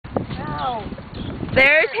Ow.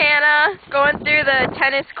 There's Hannah going through the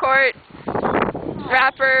tennis court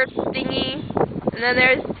wrapper thingy. And then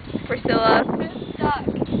there's Percilla.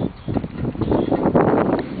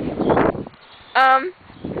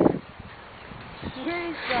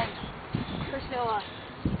 Here's Percilla.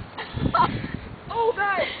 Oh,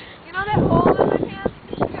 guys, you know that hole in my pants?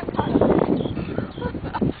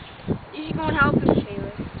 You should go and help him,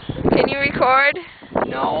 Taylor. Can you record?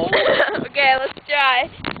 No. Okay, let's try.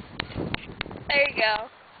 There you go.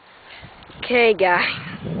 Okay, guys.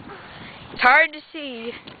 It's hard to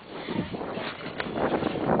see.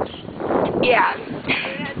 Yeah.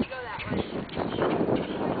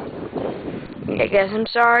 I guess I'm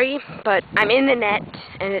sorry, but I'm in the net,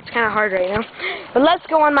 and it's kind of hard right now. But let's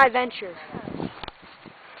go on my venture.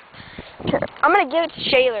 I'm going to give it to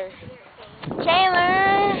Shayler.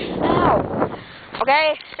 Shayler! Ow.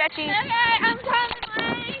 Okay, stretchy. Okay, I'm coming,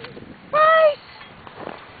 Lane. Nice.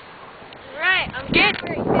 Right, I'm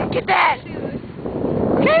Get that.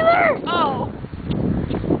 Shayler! Oh.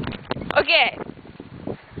 Okay.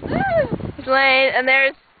 There's Lane, and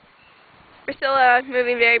there's Percilla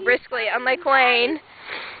moving very briskly, unlike Lane.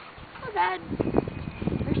 Oh, Dad.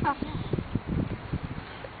 There's nothing.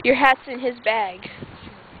 Your hat's in his bag.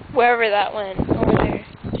 Wherever that went. Over there.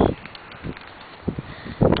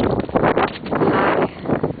 Hi.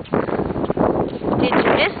 Did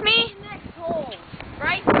you miss me? Next hole.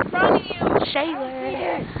 Right in front of you. Shayler.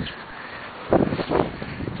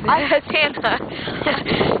 That's Hannah.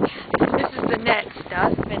 This is the net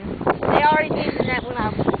stuff. And They already did the net when I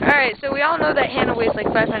was. alright, so we all know that Hannah weighs like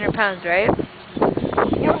 500 pounds, right?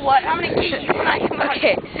 You know what? I'm going to get you when I come out.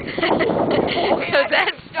 Okay. So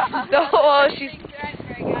that's the whole,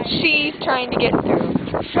 she's trying to get through.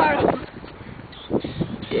 Shut up.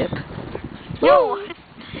 Dip. No.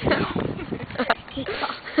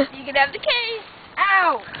 You can have the case.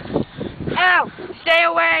 Ow. Ow. Stay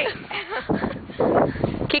away.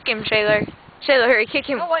 Kick him, Shayler. Shayler, hurry, kick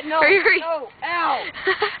him. Oh, what? No. Hurry. No. Ow.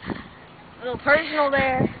 A little personal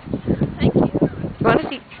there. Thank you. Want to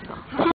see?